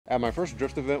At my first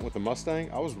drift event with the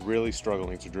Mustang, I was really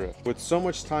struggling to drift. With so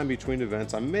much time between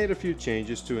events, I made a few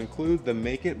changes to include the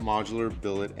Make It Modular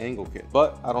Billet Angle Kit,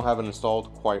 but I don't have it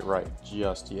installed quite right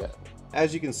just yet.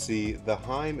 As you can see, the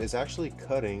Heim is actually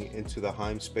cutting into the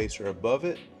Heim spacer above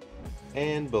it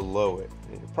and below it.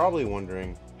 And you're probably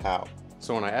wondering how.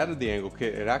 So when I added the angle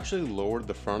kit, it actually lowered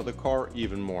the front of the car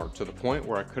even more, to the point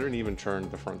where I couldn't even turn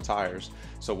the front tires.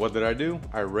 So what did I do?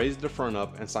 I raised the front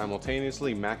up and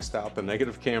simultaneously maxed out the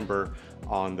negative camber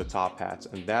on the top hats.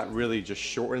 And that really just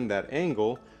shortened that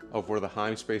angle of where the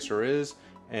Heim spacer is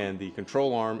and the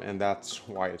control arm, and that's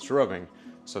why it's rubbing.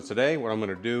 So today what I'm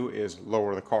gonna do is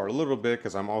lower the car a little bit,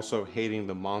 because I'm also hating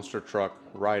the monster truck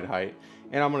ride height,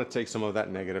 and I'm gonna take some of that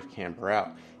negative camber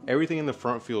out. Everything in the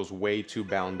front feels way too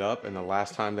bound up, and the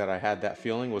last time that I had that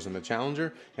feeling was in the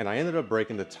Challenger, and I ended up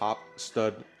breaking the top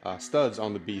studs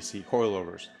on the BC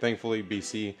coilovers. Thankfully,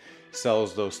 BC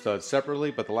sells those studs separately,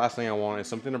 but the last thing I want is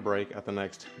something to break at the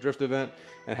next drift event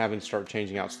and having to start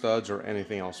changing out studs or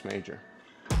anything else major.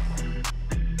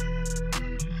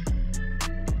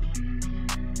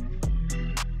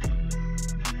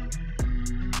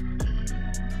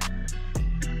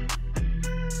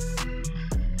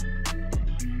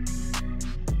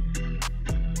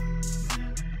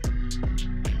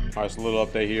 All right, so a little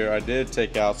update here. I did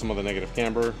take out some of the negative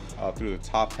camber through the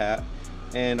top hat,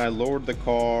 and I lowered the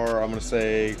car, I'm gonna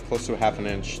say close to a ½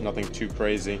 inch, nothing too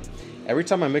crazy. Every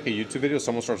time I make a YouTube video,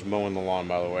 someone starts mowing the lawn,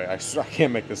 by the way. I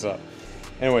can't make this up.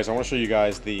 Anyways, I wanna show you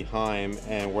guys the Heim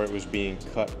and where it was being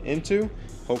cut into.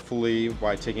 Hopefully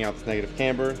by taking out this negative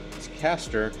camber, this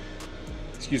caster,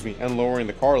 and lowering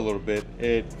the car a little bit,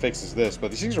 it fixes this. But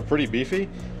these things are pretty beefy,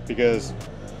 because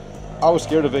I was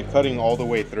scared of it cutting all the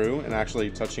way through and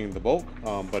actually touching the bolt,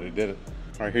 but it didn't.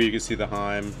 All right, here you can see the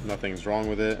Heim, nothing's wrong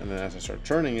with it. And then as I start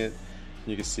turning it,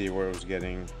 you can see where it was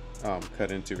getting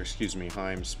cut into,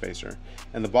 Heim spacer.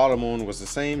 And the bottom one was the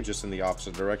same, just in the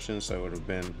opposite direction. So it would have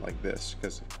been like this,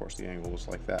 because of course the angle was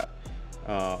like that.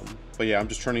 But yeah, I'm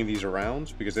just turning these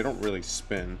around because they don't really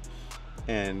spin,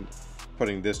 and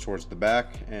putting this towards the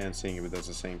back and seeing if it does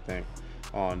the same thing.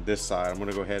 On this side, I'm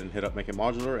gonna go ahead and hit up Make It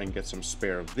Modular and get some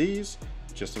spare of these,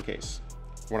 just in case.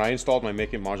 When I installed my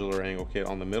Make It Modular angle kit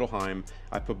on the middle Heim,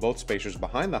 I put both spacers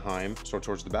behind the Heim, so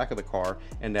towards the back of the car,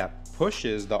 and that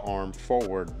pushes the arm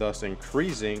forward, thus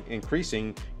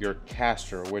increasing your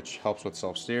caster, which helps with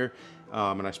self-steer.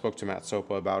 And I spoke to Matt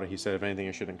Sopa about it. He said if anything,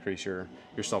 it should increase your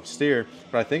self-steer.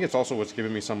 But I think it's also what's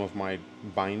giving me some of my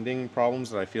binding problems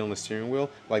that I feel in the steering wheel.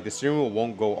 Like the steering wheel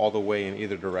won't go all the way in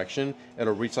either direction.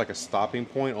 It'll reach like a stopping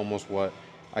point, almost what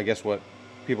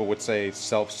people would say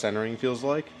self-centering feels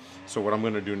like. So what I'm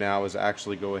gonna do now is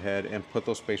actually go ahead and put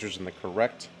those spacers in the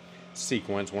correct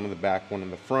sequence, one in the back, one in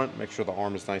the front, make sure the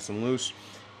arm is nice and loose,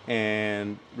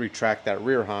 and retract that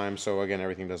rear Heim so again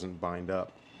everything doesn't bind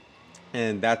up.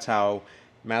 And that's how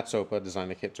Matt Sopa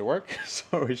designed the kit to work,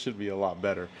 so it should be a lot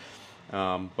better.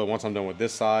 But once I'm done with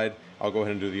this side, I'll go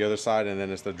ahead and do the other side, and then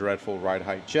it's the dreadful ride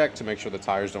height check to make sure the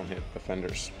tires don't hit the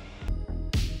fenders.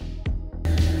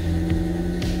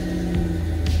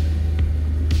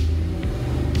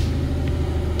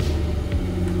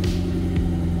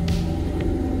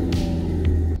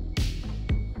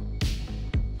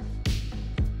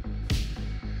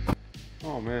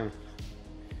 Oh man,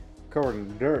 covered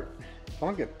in dirt. I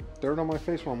don't get dirt on my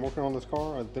face when I'm working on this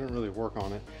car. I didn't really work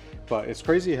on it, but it's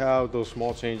crazy how those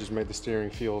small changes made the steering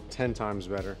feel 10 times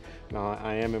better. Now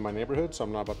I am in my neighborhood, so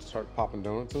I'm not about to start popping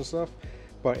donuts and stuff,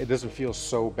 but it doesn't feel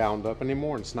so bound up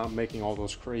anymore, and it's not making all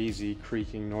those crazy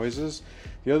creaking noises.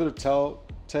 The other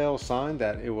telltale sign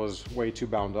that it was way too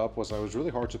bound up was I was really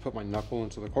hard to put my knuckle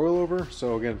into the coilover.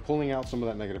 So again, pulling out some of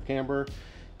that negative camber,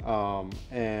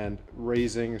 and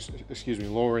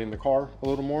lowering the car a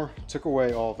little more took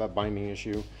away all of that binding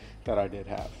issue that I did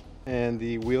have. And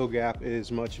the wheel gap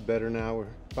is much better now. We're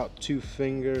about 2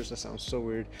 fingers. That sounds so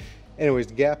weird. Anyways,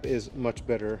 the gap is much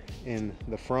better in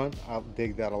the front. I'll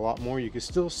dig that a lot more. You can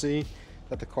still see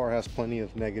that the car has plenty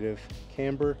of negative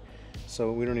camber,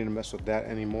 so we don't need to mess with that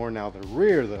anymore. Now the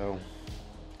rear though,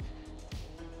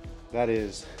 that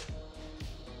is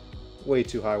way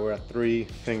too high. We're at 3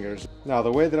 fingers. Now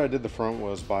the way that I did the front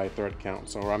was by thread count.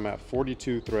 So I'm at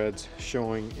 42 threads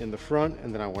showing in the front,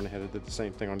 and then I went ahead and did the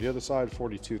same thing on the other side,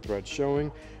 42 threads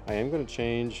showing. I am going to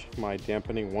change my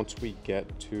dampening once we get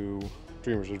to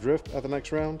Dreamers of Drift at the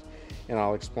next round, and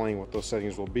I'll explain what those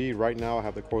settings will be. Right now I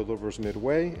have the coilovers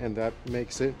midway, and that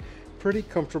makes it pretty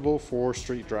comfortable for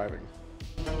street driving.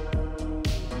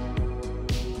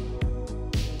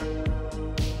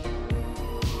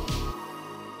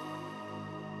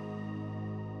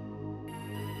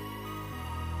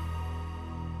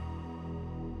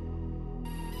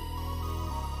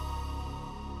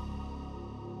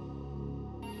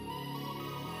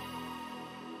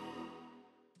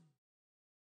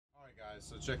 Guys,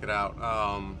 so check it out.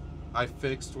 I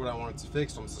fixed what I wanted to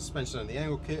fix on the suspension and the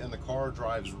angle kit, and the car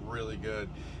drives really good.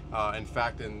 In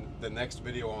fact, in the next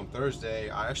video on Thursday,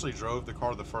 I actually drove the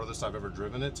car the furthest I've ever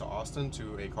driven it, to Austin,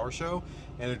 to a car show,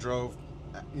 and it drove,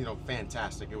 you know,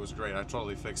 fantastic. It was great. I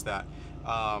totally fixed that.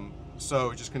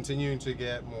 So just continuing to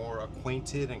get more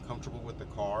acquainted and comfortable with the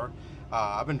car.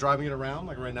 I've been driving it around.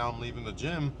 Like right now I'm leaving the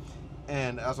gym,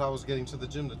 and as I was getting to the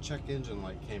gym, the check engine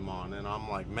light came on, and I'm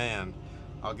like, man,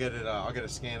 I'll get a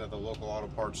scan at the local auto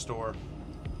parts store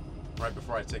right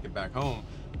before I take it back home.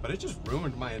 But it just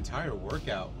ruined my entire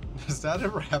workout. Does that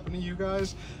ever happen to you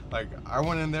guys? Like, I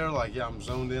went in there like, yeah, I'm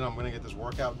zoned in, I'm gonna get this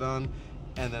workout done,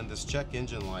 and then this check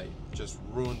engine light just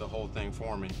ruined the whole thing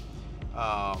for me.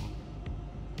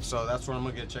 So that's what I'm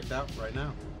gonna get checked out right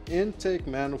now. Intake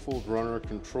manifold runner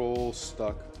control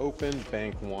stuck open,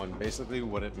 bank 1. Basically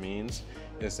what it means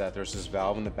is that there's this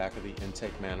valve in the back of the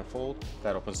intake manifold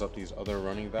that opens up these other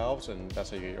running valves, and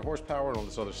that's how you get your horsepower and all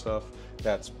this other stuff.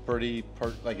 That's pretty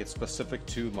like it's specific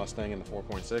to Mustang and the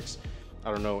 4.6.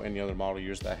 I don't know any other model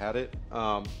years that had it.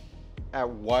 At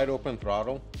wide open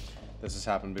throttle, this has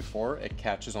happened before, it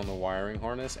catches on the wiring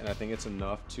harness, and I think it's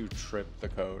enough to trip the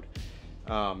code.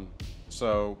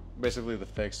 So basically the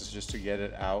fix is just to get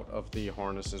it out of the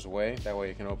harness's way. That way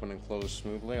it can open and close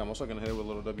smoothly. I'm also gonna hit it with a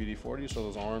little WD-40 so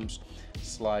those arms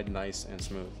slide nice and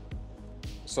smooth.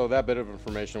 So that bit of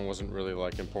information wasn't really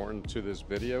like important to this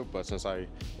video, but since I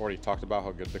already talked about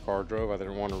how good the car drove, I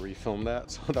didn't want to refilm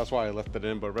that, so that's why I left it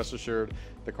in. But rest assured,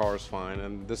 the car is fine,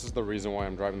 and this is the reason why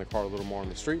I'm driving the car a little more on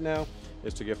the street now,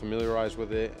 is to get familiarized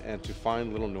with it and to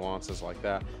find little nuances like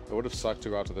that. It would have sucked to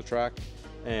go out to the track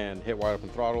and hit wide open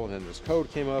throttle, and then this code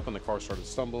came up and the car started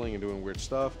stumbling and doing weird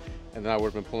stuff, and then I would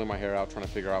have been pulling my hair out trying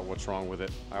to figure out what's wrong with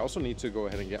it. I also need to go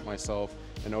ahead and get myself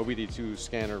an OBD2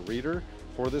 scanner reader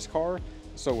for this car,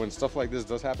 so when stuff like this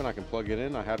does happen, I can plug it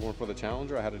in. I had one for the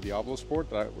Challenger, I had a Diablo Sport,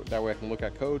 that way I can look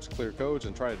at codes, clear codes,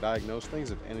 and try to diagnose things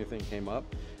if anything came up.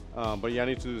 But yeah, I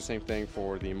need to do the same thing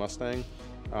for the Mustang,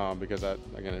 because that,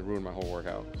 again, it ruined my whole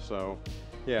workout. So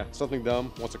yeah, something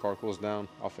dumb. Once the car cools down,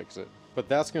 I'll fix it. But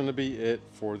that's going to be it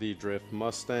for the Drift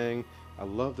Mustang. I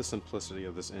love the simplicity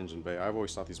of this engine bay. I've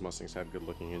always thought these Mustangs had good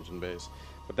looking engine bays.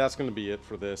 But that's going to be it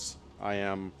for this. I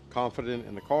am confident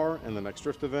in the car and the next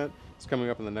Drift event. It's coming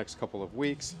up in the next couple of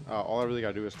weeks. All I really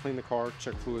got to do is clean the car,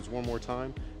 check fluids one more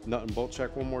time, nut and bolt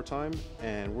check one more time,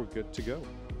 and we're good to go.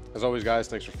 As always, guys,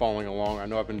 thanks for following along. I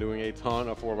know I've been doing a ton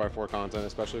of 4x4 content,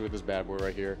 especially with this bad boy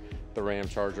right here, the Ram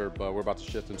Charger, but we're about to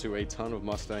shift into a ton of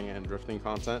Mustang and drifting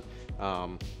content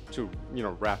to, you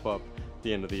know, wrap up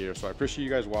the end of the year. So I appreciate you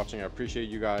guys watching. I appreciate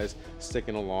you guys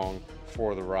sticking along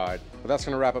for the ride. But that's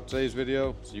going to wrap up today's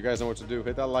video. So you guys know what to do.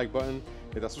 Hit that like button,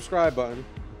 hit that subscribe button.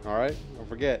 All right, don't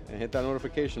forget, and hit that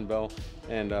notification bell,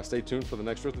 and stay tuned for the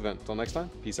next Drift event. Until next time,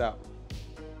 peace out.